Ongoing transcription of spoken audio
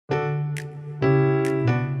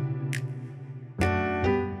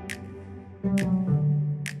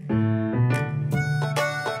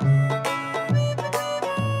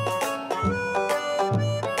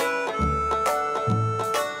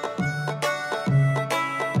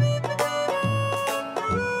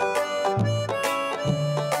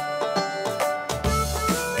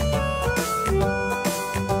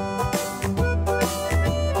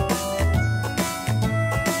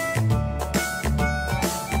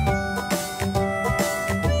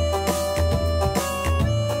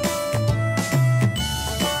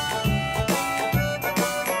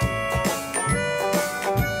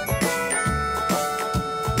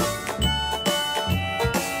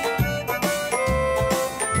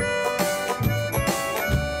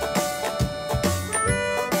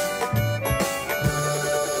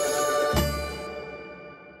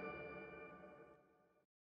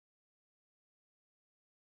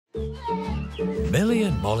Millie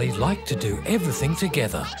and Molly liked to do everything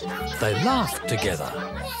together. They laughed together.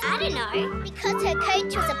 I don't know. Because her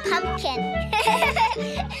coach was a pumpkin.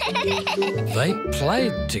 They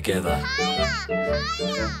played together. Higher!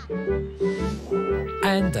 Higher!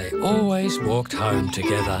 And they always walked home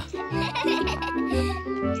together.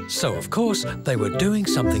 So, of course, they were doing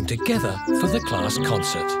something together for the class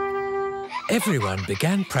concert. Everyone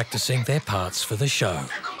began practicing their parts for the show.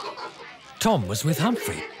 Tom was with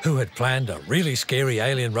Humphrey, who had planned a really scary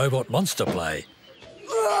alien robot monster play.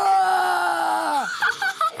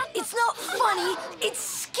 It's not funny, it's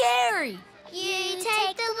scary. You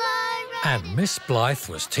take the low road And Miss Blythe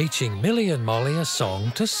was teaching Millie and Molly a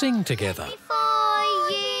song to sing together. for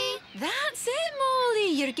you. That's it,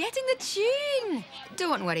 Molly. You're getting the tune.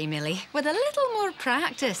 Don't worry, Millie. With a little more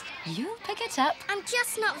practice, you'll pick it up. I'm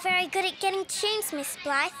just not very good at getting tunes, Miss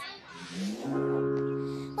Blythe.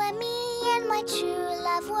 Where me and my true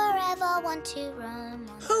love wherever want to roam.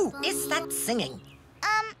 Who is that singing?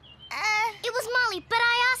 It was Molly, but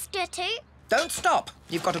I asked her to. Don't stop.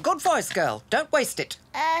 You've got a good voice, girl. Don't waste it.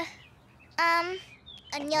 On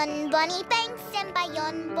yon bonny banks and by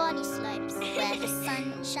yon bonny slopes where the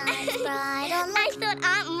sun shines bright on. I thought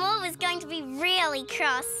Aunt Moore was going to be really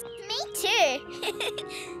cross. Me too.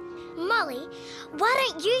 Molly, why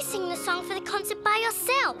don't you sing the song for the concert by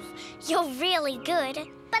yourself? You're really good.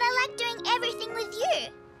 But I like doing everything with you.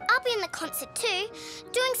 I'll be in the concert too,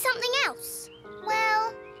 doing something else.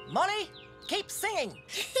 Well... Molly, keep singing.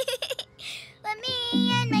 Where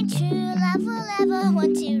me and my true love will ever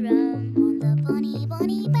want to roam on the bonny,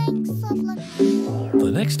 bonny banks of Loch.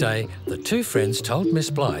 The next day, the two friends told Miss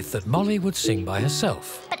Blythe that Molly would sing by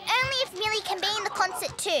herself. But only if Millie can be in the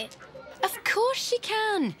concert too. Of course she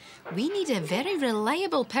can. We need a very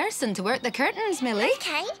reliable person to work the curtains, Millie.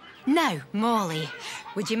 Okay. Now, Molly,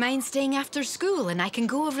 would you mind staying after school and I can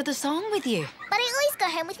go over the song with you? But I always go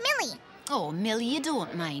home with Millie. Oh, Millie, you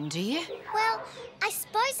don't mind, do you? Well, I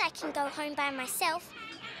suppose I can go home by myself.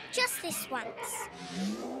 Just this once.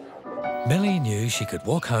 Millie knew she could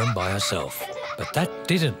walk home by herself, but that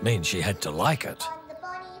didn't mean she had to like it. On the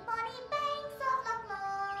bonny, bonny banks of Loch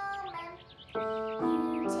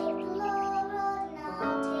Lomond. You take the low road and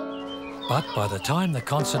I'll take... But by the time the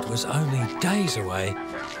concert was only days away,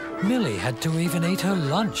 Millie had to even eat her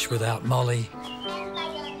lunch without Molly.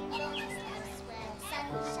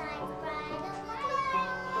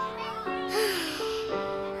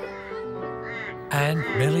 And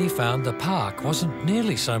Millie found the park wasn't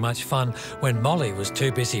nearly so much fun when Molly was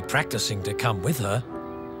too busy practicing to come with her.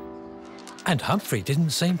 And Humphrey didn't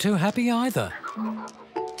seem too happy either.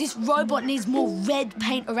 This robot needs more red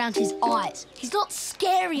paint around his eyes. He's not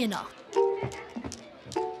scary enough.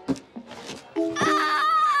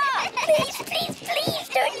 Please,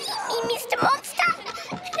 don't eat me, Mr. Monster.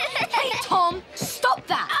 Hey, Tom, stop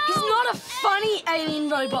that. He's not a funny alien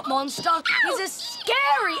robot monster. He's a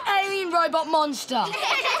scary alien robot monster.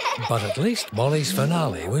 But at least Molly's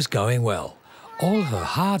finale was going well. All her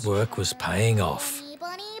hard work was paying off. Bonny,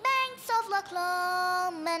 bonny banks of Loch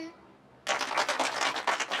Lomond.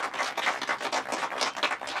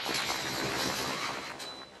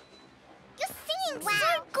 You're singing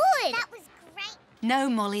so good. That was great. No,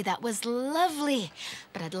 Molly, that was lovely.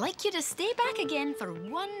 But I'd like you to stay back again for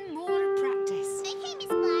one more practice. Okay, Miss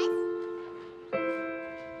Blythe.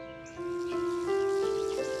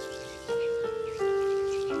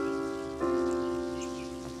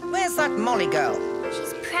 Where's that Molly girl?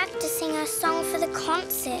 She's practicing her song for the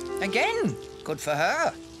concert. Again? Good for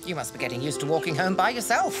her. You must be getting used to walking home by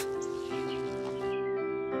yourself.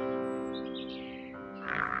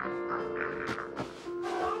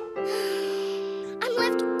 I'm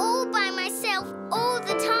left all by myself all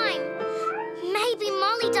the time. Maybe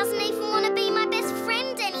Molly doesn't even want to be my best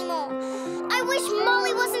friend anymore. I wish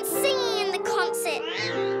Molly wasn't singing in the concert.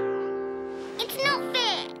 It's not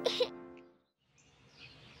fair.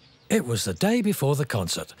 It was the day before the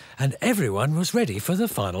concert, and everyone was ready for the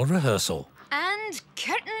final rehearsal. And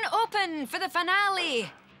curtain open for the finale.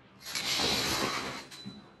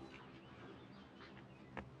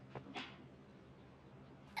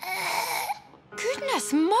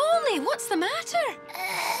 Goodness, Molly, what's the matter?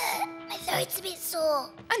 My throat's a bit sore.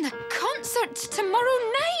 And the concert's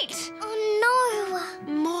tomorrow night. Oh,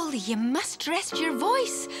 no. Molly, you must rest your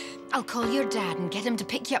voice. I'll call your dad and get him to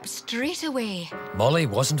pick you up straight away. Molly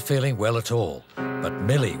wasn't feeling well at all, but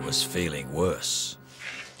Millie was feeling worse.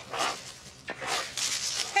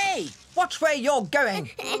 Hey, watch where you're going.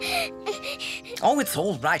 Oh, it's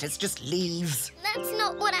all right. It's just leaves. That's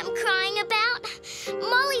not what I'm crying about.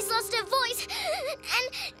 Molly's lost her voice, and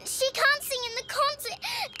She can't sing in the concert,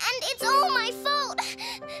 and it's all my fault.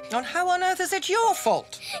 And how on earth is it your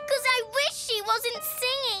fault? Because I wish she wasn't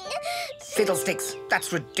singing. Fiddlesticks,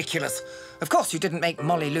 that's ridiculous. Of course you didn't make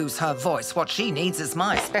Molly lose her voice. What she needs is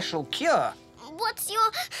my special cure. What's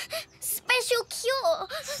your special cure?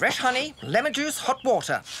 Fresh honey, lemon juice, hot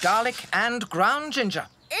water, garlic and ground ginger.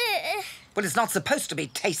 Well, it's not supposed to be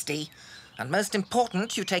tasty. And most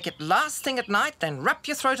important, you take it last thing at night, then wrap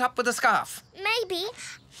your throat up with a scarf. Maybe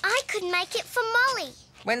I could make it for Molly.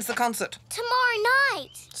 When's the concert? Tomorrow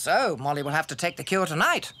night. So, Molly will have to take the cure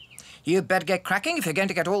tonight. You better get cracking if you're going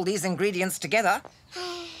to get all these ingredients together.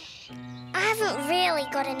 I haven't really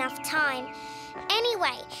got enough time.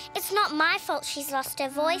 Anyway, it's not my fault she's lost her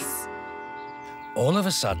voice. All of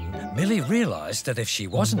a sudden, Millie realised that if she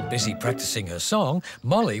wasn't busy practising her song,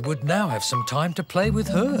 Molly would now have some time to play with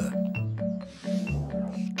her.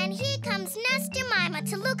 And here comes Nurse Jemima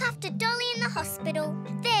to look after Dolly in the hospital.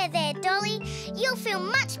 There, Dolly. You'll feel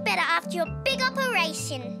much better after your big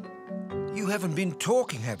operation. You haven't been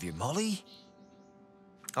talking, have you, Molly?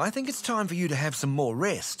 I think it's time for you to have some more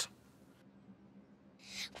rest.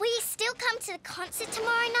 Will you still come to the concert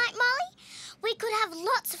tomorrow night, Molly? We could have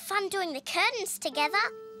lots of fun doing the curtains together.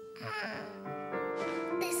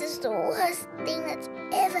 This is the worst thing that's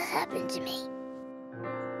ever happened to me.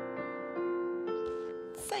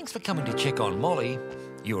 Thanks for coming to check on Molly.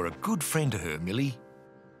 You're a good friend to her, Millie.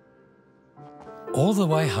 All the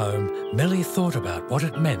way home, Millie thought about what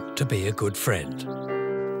it meant to be a good friend.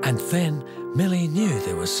 And then Millie knew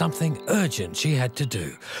there was something urgent she had to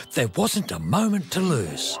do. There wasn't a moment to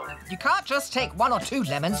lose. You can't just take 1 or 2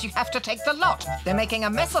 lemons, you have to take the lot. They're making a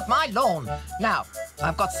mess of my lawn. Now,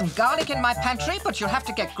 I've got some garlic in my pantry, but you'll have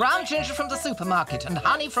to get ground ginger from the supermarket and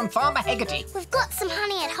honey from Farmer Hegarty. We've got some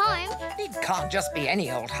honey at home. It can't just be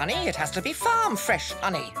any old honey, it has to be farm fresh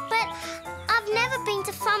honey. But I've never been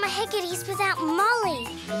to Farmer Hegarty's without Molly.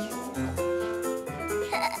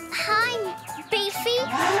 Hi, Beefy.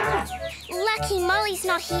 Lucky Molly's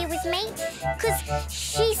not here with me, because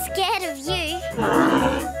she's scared of you.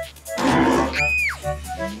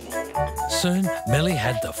 Soon, Millie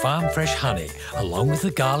had the farm fresh honey, along with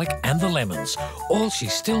the garlic and the lemons. All she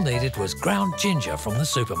still needed was ground ginger from the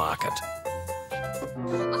supermarket.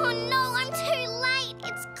 Oh no, I'm too late.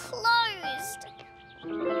 It's closed.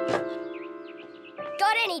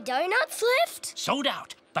 Got any donuts left? Sold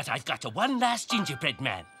out, but I've got one last gingerbread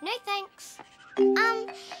man. No thanks.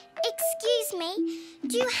 Excuse me.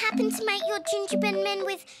 Do you happen to make your gingerbread men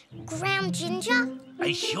with ground ginger?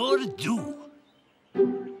 I sure do.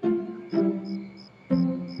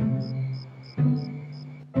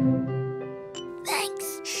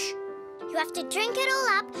 Thanks. Shh. You have to drink it all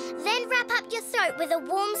up, then wrap up your throat with a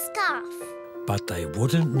warm scarf. But they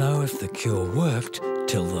wouldn't know if the cure worked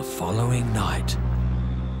till the following night.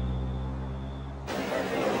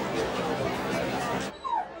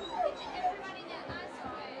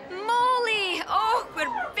 Molly! Oh, we're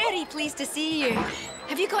very pleased to see you.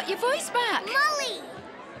 Have you got your voice back? Molly!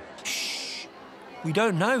 We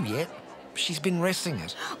don't know yet. She's been resting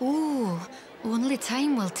it. Oh, only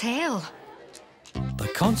time will tell. The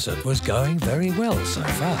concert was going very well so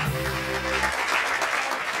far.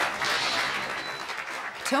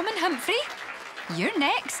 Tom and Humphrey, you're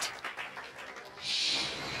next.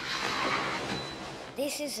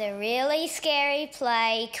 This is a really scary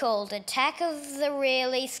play called Attack of the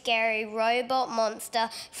Really Scary Robot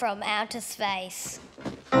Monster from Outer Space.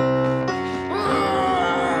 Ah!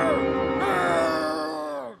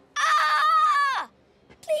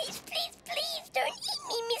 Please, please, please don't eat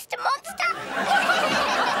me, Mr. Monster.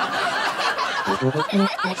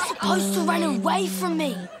 You're supposed to run away from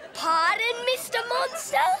me. Pardon, Mr.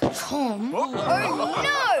 Monster? Tom? Oh,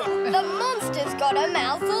 no! The monster's got a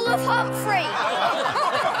mouthful of Humphrey.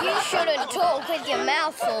 You shouldn't talk with your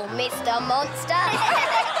mouth full, Mr. Monster.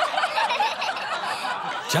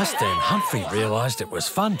 Just then, Humphrey realised it was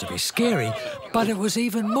fun to be scary, but it was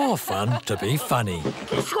even more fun to be funny.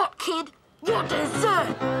 Guess what, kid? Your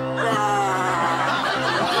dessert.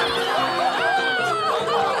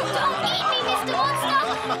 Don't eat me, Mr. Monster!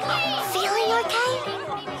 Please. Feeling okay?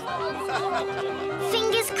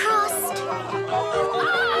 Fingers crossed.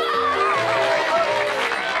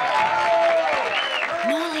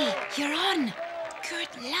 Molly, you're on.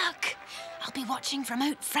 Good luck. I'll be watching from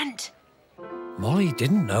out front. Molly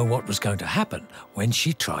didn't know what was going to happen when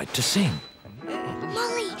she tried to sing.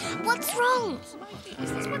 Molly, what's wrong?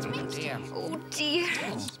 Is this what's meant to? Oh, dear.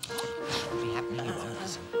 We have no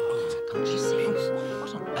others. Can't you see?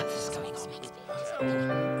 What on earth is going on?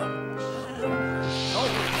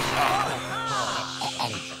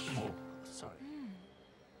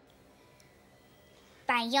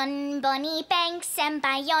 Bye, yon bonny banks and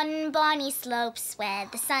by yon bonny slopes, where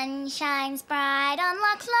the sun shines bright on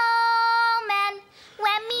Loch Lomond,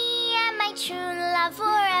 where me and my true love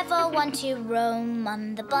forever want to roam,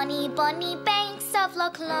 on the bonny, bonny banks of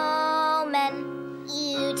Loch Lomond.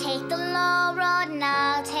 You take the low road and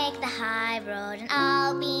I'll take the high road, and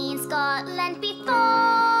I'll be in Scotland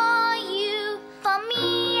before you. For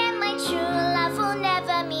me and my true love will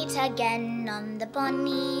never meet again, on the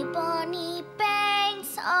bonny, bonny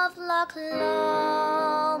banks of Loch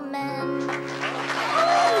Lomond.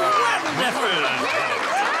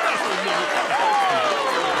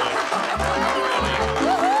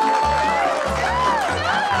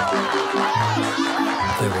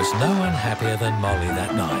 There was no one happier than Molly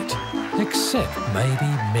that night, except maybe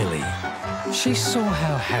Millie. She saw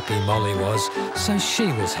how happy Molly was, so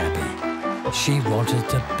she was happy. She wanted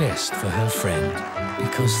the best for her friend,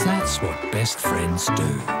 because that's what best friends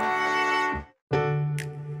do.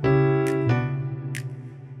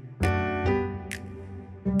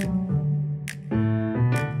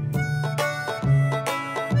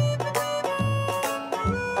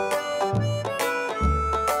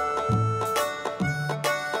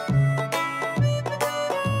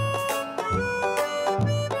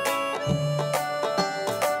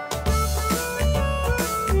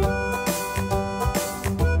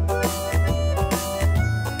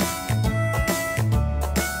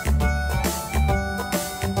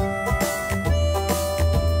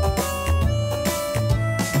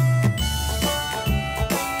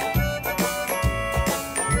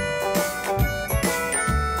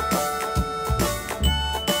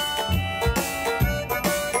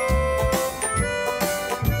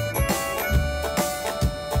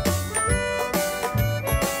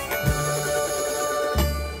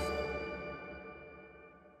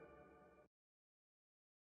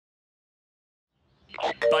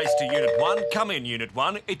 Base to Unit 1. Come in, Unit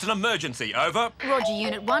 1. It's an emergency. Over. Roger,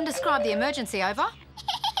 Unit 1. Describe the emergency. Over.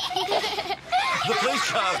 The police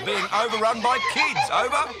car's being overrun by kids.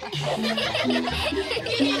 Over.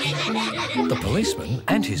 The policeman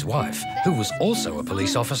and his wife, who was also a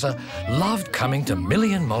police officer, loved coming to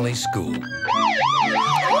Millie and Molly's school.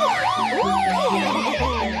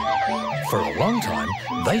 For a long time,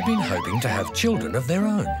 they'd been hoping to have children of their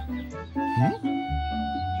own.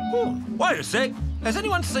 Wait a sec. Has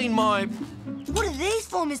anyone seen my... What are these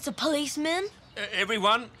for, Mr Policeman?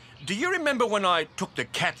 Everyone, do you remember when I took the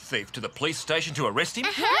cat thief to the police station to arrest him?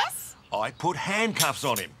 Yes? I put handcuffs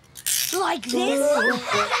on him. Like this?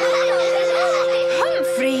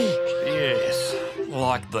 Humphrey! Yes,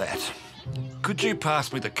 like that. Could you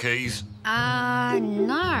pass me the keys?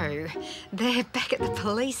 No. They're back at the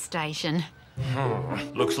police station.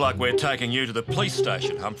 Looks like we're taking you to the police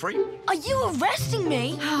station, Humphrey. Are you arresting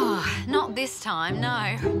me? Oh, not this time,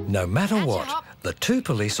 no. No matter what, the two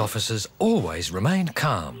police officers always remained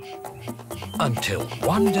calm. Until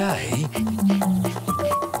one day...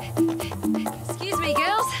 Excuse me,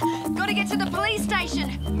 girls. Got to get to the police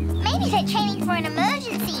station. Maybe they're training for an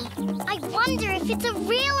emergency. I wonder if it's a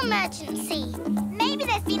real emergency. Maybe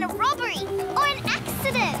there's been a robbery or an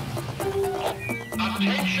accident.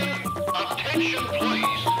 Attention, attention,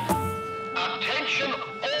 please. Attention,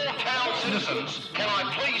 all town citizens. Can I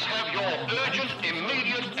please have your urgent,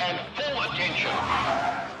 immediate and full attention?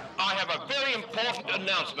 I have a very important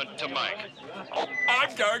announcement to make.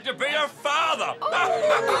 I'm going to be a father!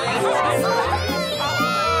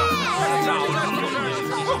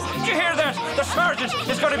 Did you hear that? The sergeant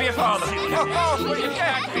is going to be a father.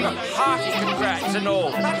 Hearty congrats and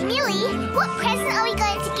all. Millie, what present are we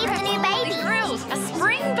going to give the new baby? Grills, a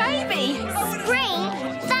spring baby. Spring?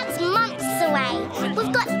 That's months away.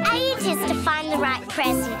 We've got ages to find the right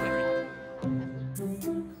present.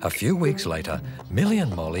 A few weeks later, Millie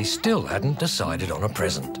and Molly still hadn't decided on a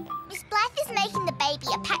present. Miss Blythe is making the baby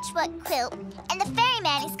a patchwork quilt, and the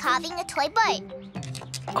ferryman is carving a toy boat.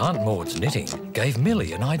 Aunt Maud's knitting gave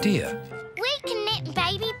Millie an idea. We can knit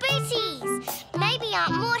baby booties. Maybe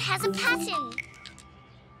Aunt Maud has a pattern.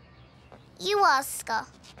 You ask her.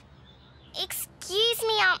 Excuse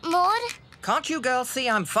me, Aunt Maud. Can't you girls see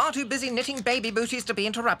I'm far too busy knitting baby booties to be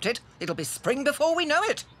interrupted? It'll be spring before we know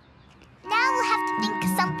it. Now we'll have to think of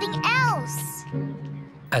something else.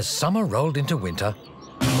 As summer rolled into winter,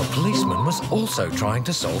 the policeman was also trying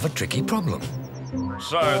to solve a tricky problem.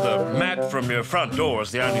 So the mat from your front door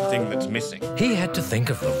is the only thing that's missing? He had to think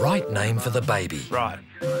of the right name for the baby. Right.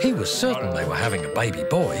 He was certain they were having a baby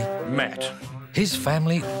boy. Matt. His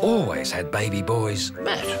family always had baby boys.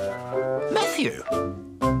 Matt. Matthew.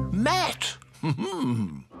 Matt.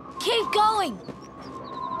 Keep going.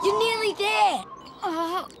 You're nearly there.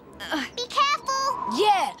 Be careful.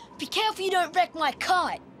 Yeah, Be careful you don't wreck my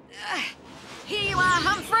kite. Here you are,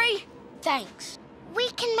 Humphrey. Thanks. We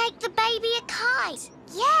can make the baby a kite.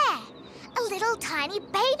 Yeah, a little tiny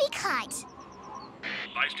baby kite.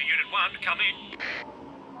 Base to Unit 1, come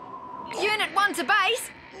in. Unit 1 to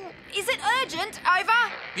base. Is it urgent?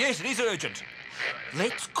 Over. Yes, it is urgent.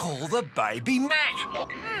 Let's call the baby Matt.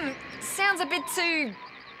 Sounds a bit too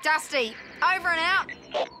dusty. Over and out.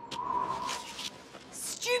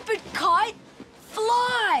 Stupid kite!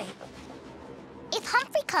 Fly! If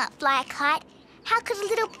Humphrey can't fly a kite, how could a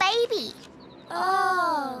little baby?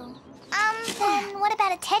 Oh. Then what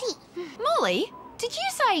about a teddy? Molly, did you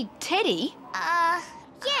say Teddy?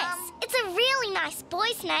 Yes. It's a really nice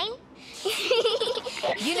boy's name.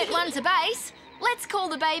 Unit 1 to base. Let's call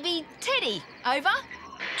the baby Teddy. Over.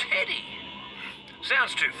 Teddy.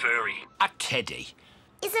 Sounds too furry. A teddy.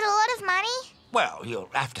 Is it a lot of money? Well, you'll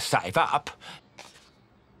have to save up.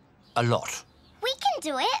 A lot. We can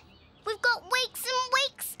do it. We've got weeks and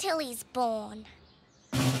weeks till he's born.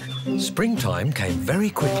 Springtime came very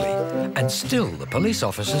quickly, and still the police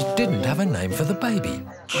officers didn't have a name for the baby.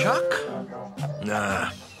 Chuck? Nah.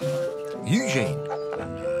 Eugene?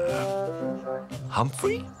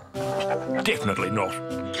 Humphrey? Definitely not.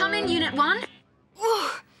 Come in, Unit 1.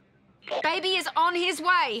 Baby is on his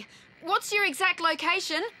way. What's your exact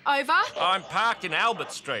location? Over. I'm parked in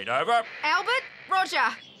Albert Street, over. Albert?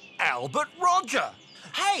 Roger. Albert Roger.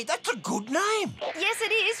 Hey, that's a good name. Yes,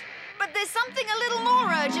 it is, but there's something a little more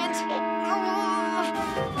urgent.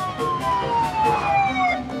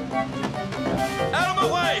 Out of my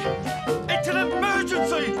way! It's an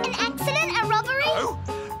emergency! An accident? A robbery? Oh,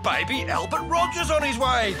 baby Albert Roger's on his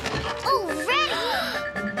way. Already?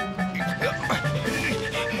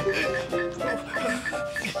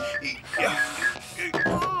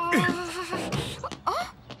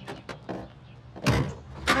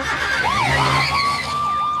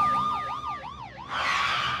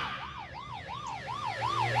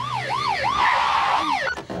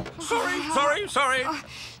 Sorry.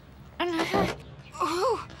 This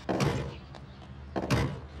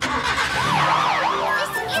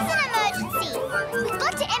is an emergency. We've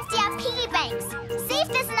got to empty our piggy banks. See if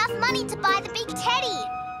there's enough money to buy the big teddy.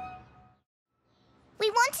 We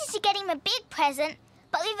wanted to get him a big present,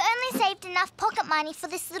 but we've only saved enough pocket money for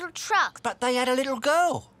this little truck. But they had a little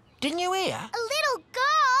girl. Didn't you hear? A little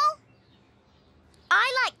girl?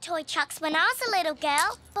 I liked toy trucks when I was a little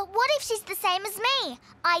girl, but what if she's the same as me?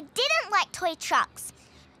 I didn't like toy trucks.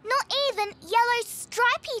 Not even yellow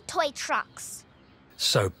stripy toy trucks.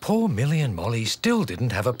 So poor Millie and Molly still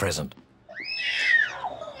didn't have a present.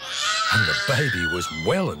 And the baby was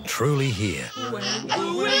well and truly here. When the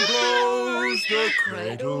wind blows, the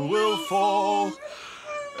cradle will fall.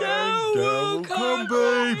 Down will come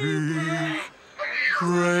baby,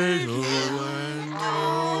 cradle and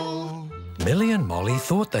all. Millie and Molly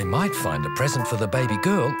thought they might find a present for the baby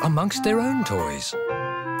girl amongst their own toys.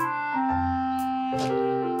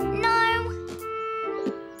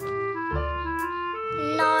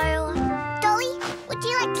 No. Dolly, would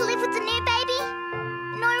you like to live with the new baby?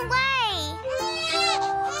 No way.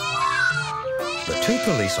 The two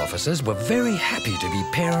police officers were very happy to be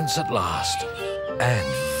parents at last, and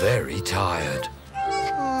very tired.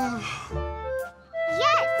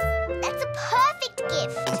 Yes, that's a perfect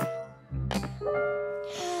gift.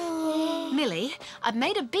 Millie, I've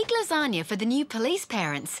made a big lasagna for the new police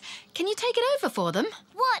parents. Can you take it over for them?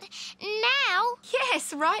 What, now?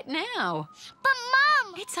 Yes, right now. But,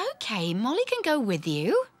 Mum! It's okay. Molly can go with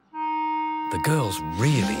you. The girls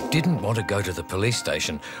really didn't want to go to the police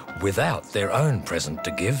station without their own present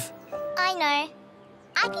to give. I know.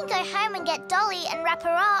 I can go home and get Dolly and wrap her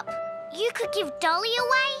up. You could give Dolly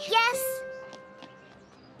away? Yes.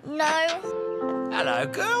 No. Hello,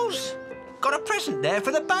 girls. Got a present there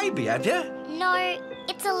for the baby, have you? No,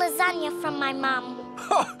 it's a lasagna from my mum.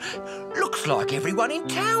 Oh, looks like everyone in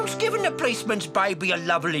town's given the policeman's baby a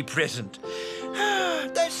lovely present.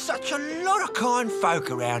 There's such a lot of kind folk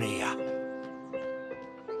around here.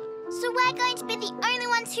 So we're going to be the only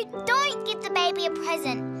ones who don't give the baby a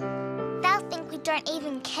present. They'll think we don't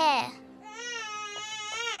even care.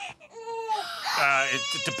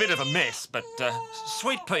 It's a bit of a mess, but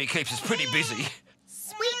Sweet Pea keeps us pretty busy.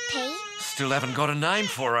 Sweet Pea? Still haven't got a name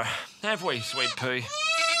for her, have we, Sweet Pea?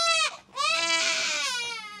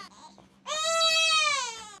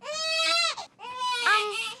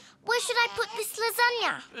 Where should I put this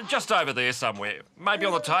lasagna? Just over there somewhere. Maybe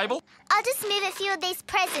on the table? I'll just move a few of these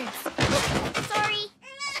presents. Sorry.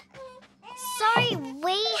 Sorry,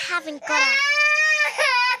 we haven't got a...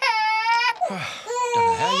 Don't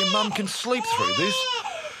know how your mum can sleep through this.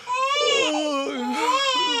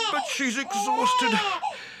 But she's exhausted.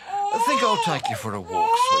 I think I'll take you for a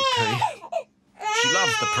walk, Sweet Pea. She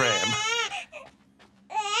loves the pram.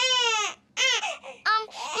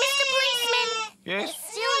 Mr Policeman. Yes? You're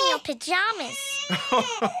still in your pyjamas.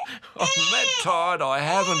 I'm that tired I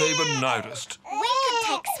haven't even noticed. We could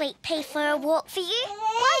take Sweet Pea for a walk for you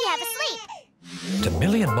while you have a sleep. To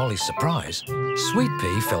Millie and Molly's surprise, Sweet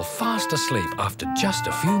Pea fell fast asleep after just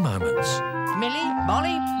a few moments. Millie,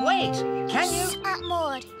 Molly, wait. Can you? Aunt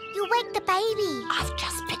Maud, you'll wake the baby. I've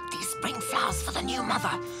just picked these spring flowers for the new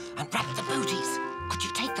mother and wrapped the booties. Could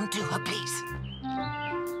you take them to her, please?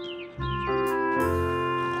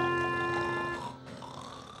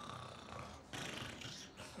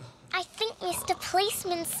 I think Mr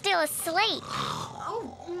Policeman's still asleep.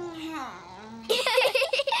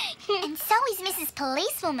 And so is Mrs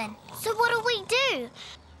Policewoman. So what do we do?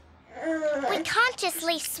 We can't just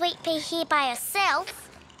leave Sweet Pea here by herself.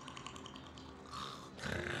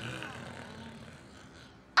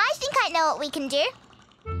 I think I know what we can do.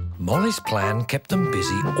 Molly's plan kept them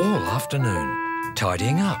busy all afternoon,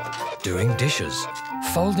 tidying up, doing dishes,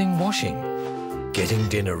 folding washing, getting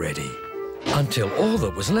dinner ready, until all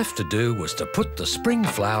that was left to do was to put the spring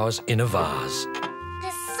flowers in a vase.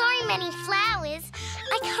 There's so many flowers,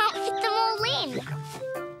 I can't fit them all in.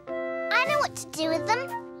 I know what to do with them.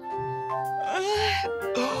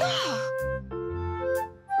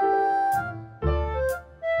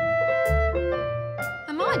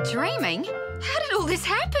 Am I dreaming? How did all this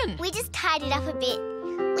happen? We just tidied up a bit.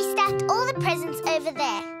 We stacked all the presents over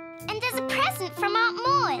there. And there's a present from Aunt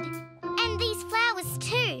Maud. And these flowers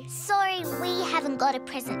too. Sorry, we haven't got a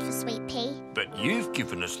present for Sweet Pea. But you've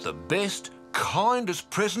given us the best,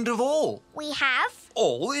 kindest present of all. We have?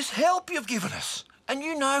 All this help you've given us. And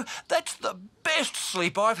you know, that's the best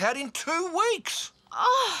sleep I've had in 2 weeks.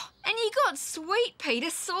 Oh, and you got Sweet Pea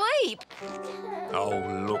to sleep. Oh,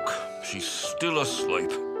 look, she's still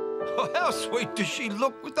asleep. How sweet does she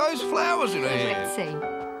look with those flowers in her hair? Let's see.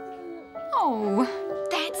 Oh,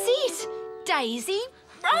 that's it. Daisy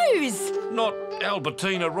Rose. Not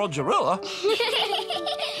Albertina Rogerella.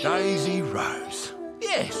 Daisy Rose.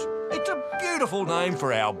 Yes, it's a beautiful name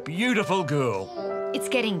for our beautiful girl. It's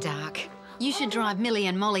getting dark. You should drive Millie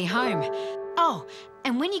and Molly home. Oh,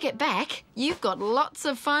 and when you get back, you've got lots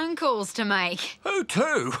of phone calls to make. Who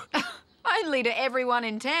to? Only to everyone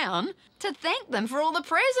in town, to thank them for all the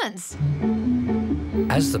presents.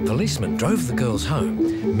 As the policeman drove the girls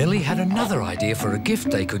home, Millie had another idea for a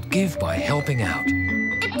gift they could give by helping out.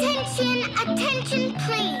 Attention, attention,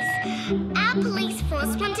 please. Our police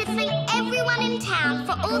force want to thank everyone in town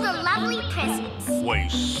for all the lovely presents. We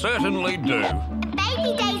certainly do.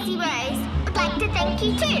 Baby Daisy Rose would like to thank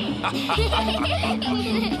you too.